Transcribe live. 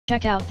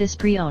Check out this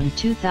pre-owned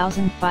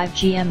 2005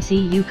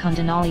 GMC Yukon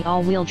Denali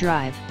all-wheel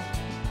drive.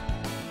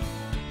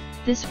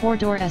 This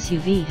 4-door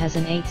SUV has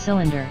an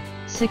 8-cylinder,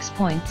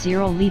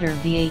 6.0-liter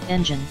V8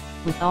 engine,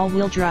 with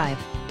all-wheel drive,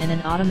 and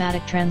an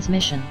automatic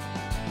transmission.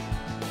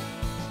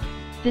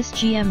 This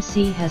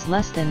GMC has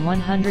less than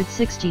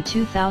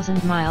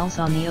 162,000 miles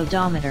on the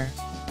odometer.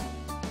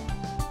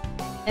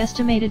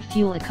 Estimated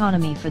fuel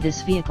economy for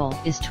this vehicle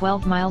is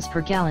 12 miles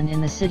per gallon in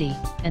the city,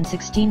 and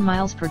 16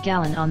 miles per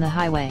gallon on the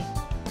highway.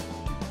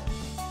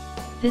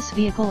 This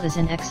vehicle is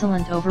in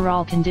excellent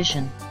overall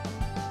condition.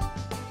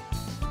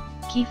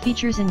 Key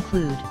features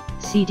include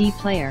CD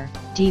player,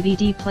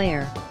 DVD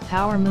player,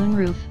 power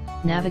moonroof,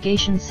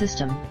 navigation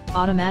system,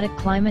 automatic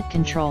climate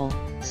control,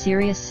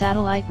 Sirius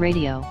satellite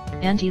radio,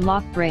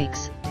 anti-lock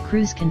brakes,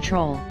 cruise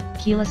control,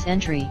 keyless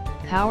entry,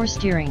 power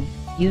steering,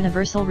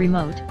 universal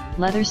remote,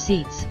 leather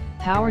seats,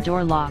 power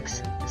door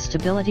locks,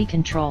 stability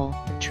control,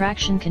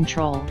 traction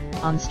control,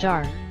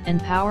 OnStar,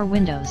 and power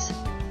windows.